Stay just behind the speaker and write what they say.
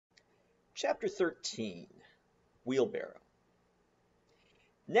Chapter 13, Wheelbarrow.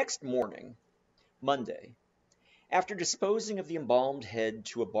 Next morning, Monday, after disposing of the embalmed head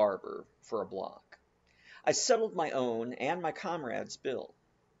to a barber for a block, I settled my own and my comrade's bill,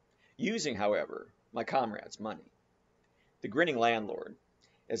 using, however, my comrade's money. The grinning landlord,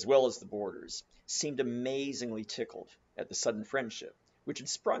 as well as the boarders, seemed amazingly tickled at the sudden friendship which had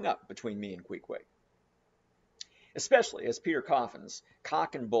sprung up between me and Queequeg, especially as Peter Coffin's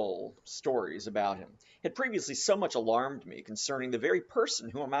cock and bull stories about him had previously so much alarmed me concerning the very person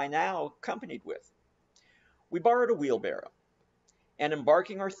whom I now companied with. We borrowed a wheelbarrow, and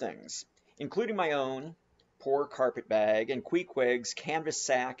embarking our things, including my own poor carpet bag and Queequeg's canvas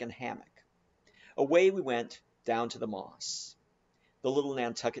sack and hammock, away we went down to the Moss, the little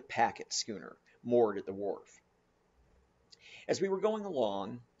Nantucket packet schooner moored at the wharf. As we were going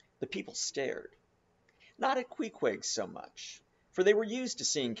along, the people stared. Not at Queequeg so much, for they were used to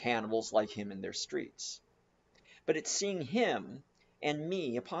seeing cannibals like him in their streets, but at seeing him and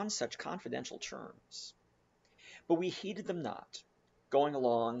me upon such confidential terms. But we heeded them not, going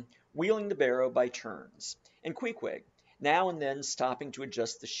along, wheeling the barrow by turns, and Queequeg now and then stopping to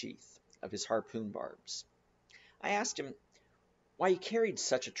adjust the sheath of his harpoon barbs. I asked him why he carried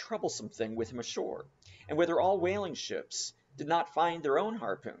such a troublesome thing with him ashore, and whether all whaling ships did not find their own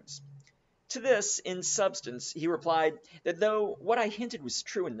harpoons. To this, in substance, he replied that though what I hinted was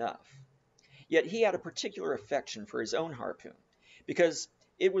true enough, yet he had a particular affection for his own harpoon, because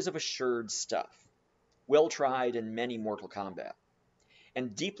it was of assured stuff, well tried in many mortal combat,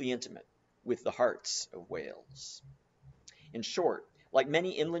 and deeply intimate with the hearts of whales. In short, like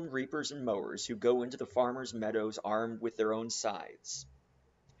many inland reapers and mowers who go into the farmers' meadows armed with their own scythes,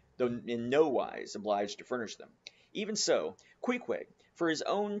 though in no wise obliged to furnish them, even so, Queequeg, for his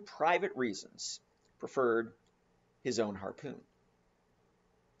own private reasons, preferred his own harpoon.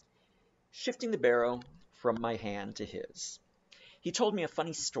 Shifting the barrow from my hand to his, he told me a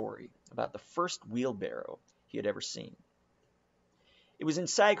funny story about the first wheelbarrow he had ever seen. It was in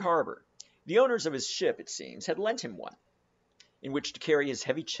Sag Harbor. The owners of his ship, it seems, had lent him one, in which to carry his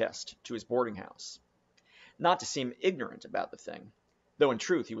heavy chest to his boarding house. Not to seem ignorant about the thing, though in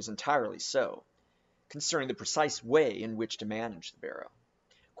truth he was entirely so, concerning the precise way in which to manage the barrow.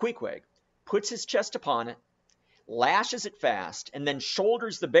 Queequeg puts his chest upon it, lashes it fast, and then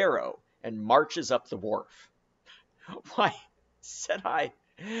shoulders the barrow and marches up the wharf. Why, said I,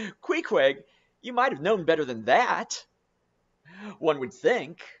 Queequeg, you might have known better than that. One would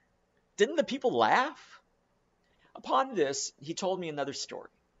think. Didn't the people laugh? Upon this, he told me another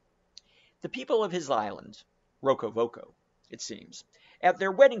story. The people of his island, Rokovoko, it seems, at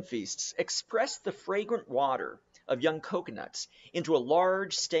their wedding feasts expressed the fragrant water of young coconuts into a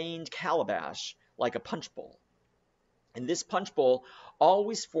large stained calabash like a punch bowl. And this punch bowl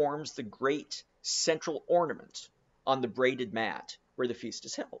always forms the great central ornament on the braided mat where the feast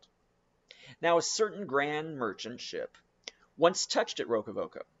is held. Now a certain grand merchant ship once touched at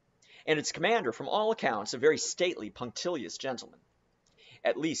Rokovoko, and its commander, from all accounts, a very stately, punctilious gentleman,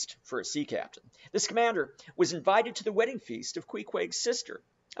 at least for a sea captain. This commander was invited to the wedding feast of Queequeg's sister,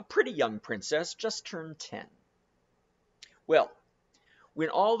 a pretty young princess just turned 10. Well, when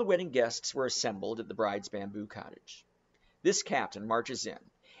all the wedding guests were assembled at the bride's bamboo cottage, this captain marches in,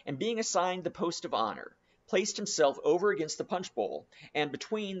 and being assigned the post of honor, placed himself over against the punch bowl and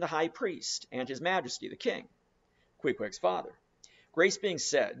between the high priest and his majesty the king, Queequeg's father. Grace being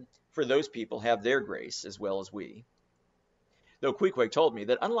said, for those people have their grace as well as we. Though Queequeg told me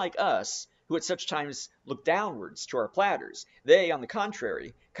that unlike us, who at such times look downwards to our platters, they, on the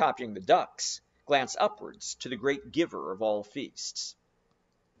contrary, copying the ducks, glance upwards to the great giver of all feasts.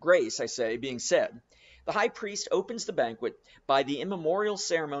 Grace, I say, being said, the high priest opens the banquet by the immemorial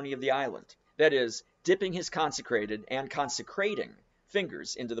ceremony of the island, that is, dipping his consecrated and consecrating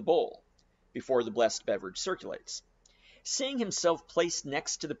fingers into the bowl before the blessed beverage circulates. Seeing himself placed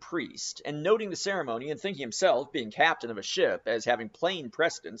next to the priest, and noting the ceremony, and thinking himself, being captain of a ship, as having plain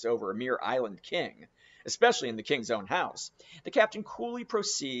precedence over a mere island king, especially in the king's own house, the captain coolly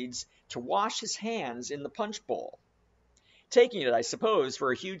proceeds to wash his hands in the punch bowl, taking it, I suppose,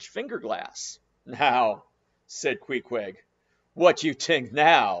 for a huge finger glass. Now, said Queequeg, what you think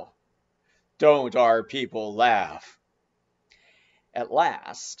now? Don't our people laugh? At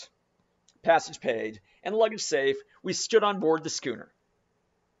last, passage paid, and luggage safe, we stood on board the schooner.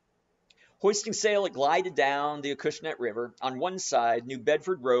 Hoisting sail, it glided down the Acushnet River. On one side, New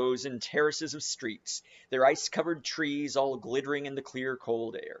Bedford rose in terraces of streets, their ice-covered trees all glittering in the clear,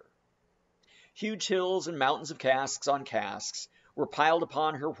 cold air. Huge hills and mountains of casks on casks were piled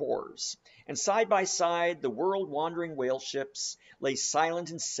upon her wharves, and side by side the world-wandering whale ships lay silent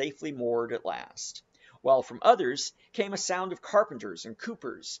and safely moored at last, while from others came a sound of carpenters and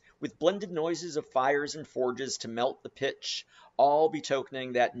coopers, with blended noises of fires and forges to melt the pitch, all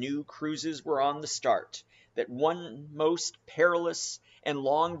betokening that new cruises were on the start, that one most perilous and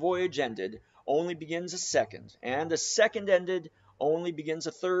long voyage ended, only begins a second, and a second ended, only begins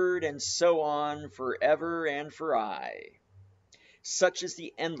a third, and so on for ever and for aye. Such is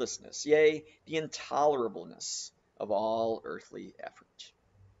the endlessness, yea, the intolerableness of all earthly effort.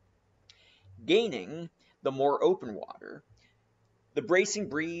 Gaining the more open water, the bracing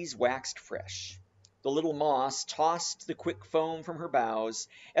breeze waxed fresh. The little Moss tossed the quick foam from her bows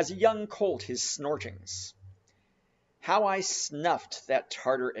as a young colt his snortings. How I snuffed that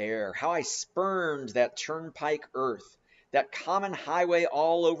Tartar air, how I spurned that turnpike earth, that common highway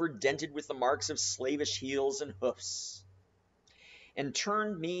all over dented with the marks of slavish heels and hoofs, and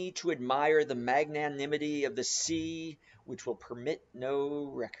turned me to admire the magnanimity of the sea which will permit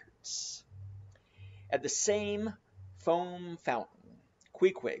no records. At the same foam fountain,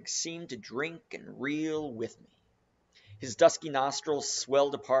 Queequeg seemed to drink and reel with me. His dusky nostrils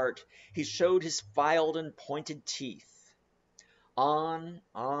swelled apart, he showed his filed and pointed teeth. On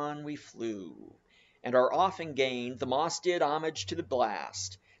we flew, and our offing gained, the Moss did homage to the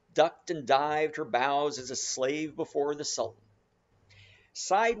blast, ducked and dived her bows as a slave before the Sultan.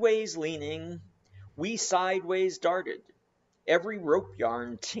 Sideways leaning, we sideways darted, every rope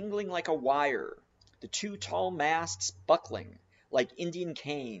yarn tingling like a wire, the two tall masts buckling like Indian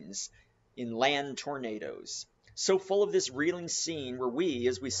canes in land tornadoes. So full of this reeling scene were we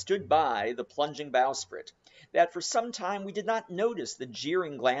as we stood by the plunging bowsprit, that for some time we did not notice the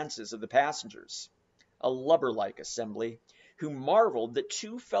jeering glances of the passengers, a lubber-like assembly, who marveled that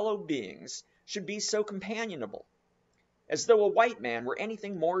two fellow beings should be so companionable, as though a white man were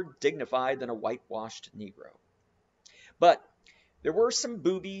anything more dignified than a whitewashed Negro. But there were some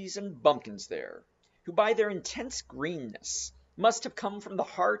boobies and bumpkins there, who by their intense greenness must have come from the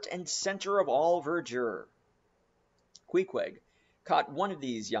heart and center of all verdure. Queequeg caught one of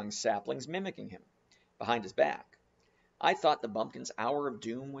these young saplings mimicking him, behind his back. I thought the bumpkin's hour of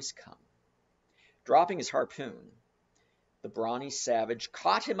doom was come. Dropping his harpoon, the brawny savage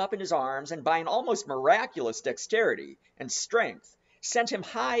caught him up in his arms, and by an almost miraculous dexterity and strength sent him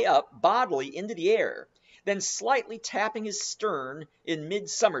high up bodily into the air. Then slightly tapping his stern in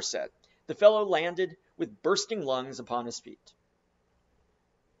mid-somerset, the fellow landed with bursting lungs upon his feet,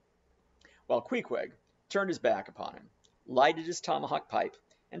 while Queequeg turned his back upon him, lighted his tomahawk pipe,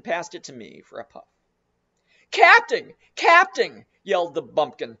 and passed it to me for a puff. "Captain! Captain!" yelled the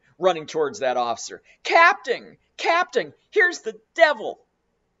bumpkin, running towards that officer. "Captain! Captain! Here's the devil!"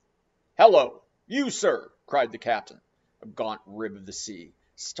 "Hello, you, sir!" cried the captain, a gaunt rib of the sea,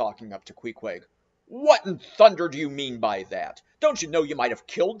 stalking up to Queequeg. "What in thunder do you mean by that? Don't you know you might have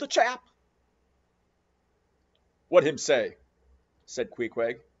killed the chap?" "What him say?" said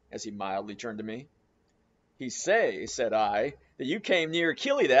Queequeg, as he mildly turned to me. "He say," said I, "that you came near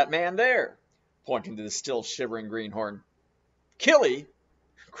killy that man there," pointing to the still shivering greenhorn. "Killy!"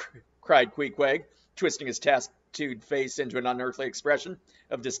 cried Queequeg, twisting his tattooed face into an unearthly expression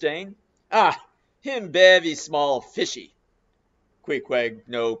of disdain. "Ah, him bevy small fishy. Queequeg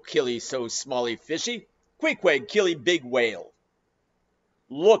no killy so smally fishy. Queequeg killy big whale."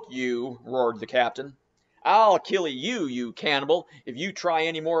 "Look you," roared the captain, "I'll killy you, you cannibal, if you try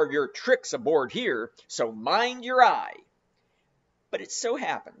any more of your tricks aboard here, so mind your eye." But it so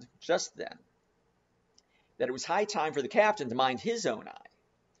happened, just then, that it was high time for the captain to mind his own eye.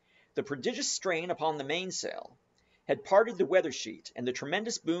 The prodigious strain upon the mainsail had parted the weather sheet, and the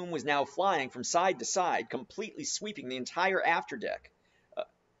tremendous boom was now flying from side to side, completely sweeping the entire after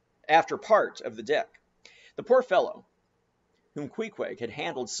part of the deck. The poor fellow, whom Queequeg had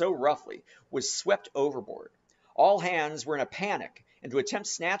handled so roughly, was swept overboard. All hands were in a panic, and to attempt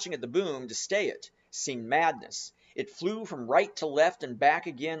snatching at the boom to stay it seemed madness. It flew from right to left and back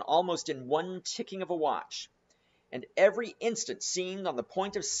again almost in one ticking of a watch, and every instant seemed on the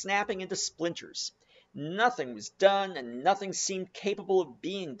point of snapping into splinters. Nothing was done, and nothing seemed capable of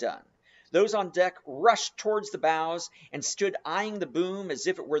being done. Those on deck rushed towards the bows and stood eyeing the boom as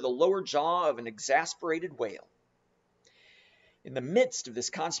if it were the lower jaw of an exasperated whale. In the midst of this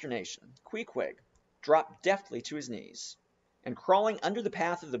consternation, Queequeg dropped deftly to his knees, and crawling under the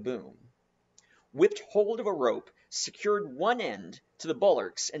path of the boom, whipped hold of a rope, secured one end to the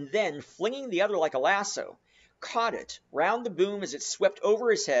bulwarks, and then, flinging the other like a lasso, caught it round the boom as it swept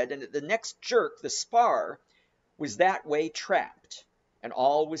over his head, and at the next jerk the spar was that way trapped, and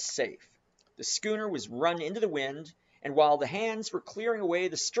all was safe. The schooner was run into the wind, and while the hands were clearing away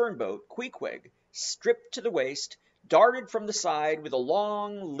the sternboat, Queequeg, stripped to the waist, darted from the side with a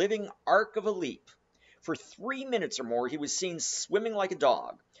long, living arc of a leap. For 3 minutes or more he was seen swimming like a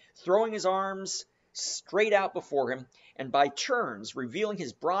dog, throwing his arms straight out before him, and by turns revealing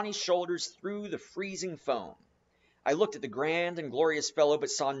his brawny shoulders through the freezing foam. I looked at the grand and glorious fellow, but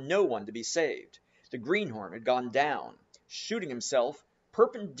saw no one to be saved. The greenhorn had gone down. Shooting himself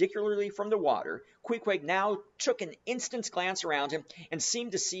perpendicularly from the water, Queequeg now took an instant's glance around him and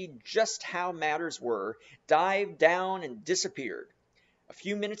seemed to see just how matters were, dived down and disappeared. A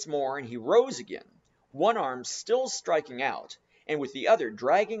few minutes more and he rose again, one arm still striking out, and with the other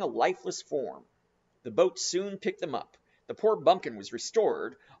dragging a lifeless form. The boat soon picked them up. The poor bumpkin was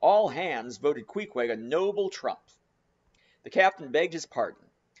restored. All hands voted Queequeg a noble trump. The captain begged his pardon.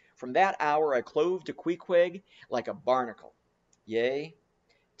 From that hour I clove to Queequeg like a barnacle. Yea,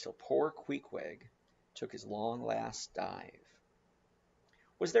 till poor Queequeg took his long last dive.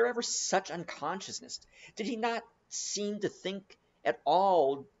 Was there ever such unconsciousness? Did he not seem to think at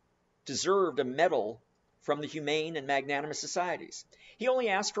all deserved a medal from the humane and magnanimous societies? He only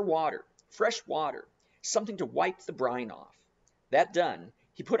asked for water, fresh water, something to wipe the brine off. That done,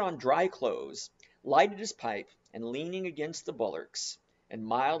 he put on dry clothes, lighted his pipe, and leaning against the bulwarks, and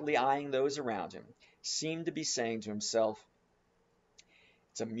mildly eyeing those around him, seemed to be saying to himself,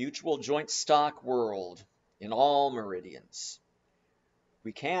 "It's a mutual joint stock world in all meridians.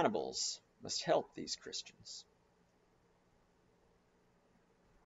 We cannibals must help these Christians."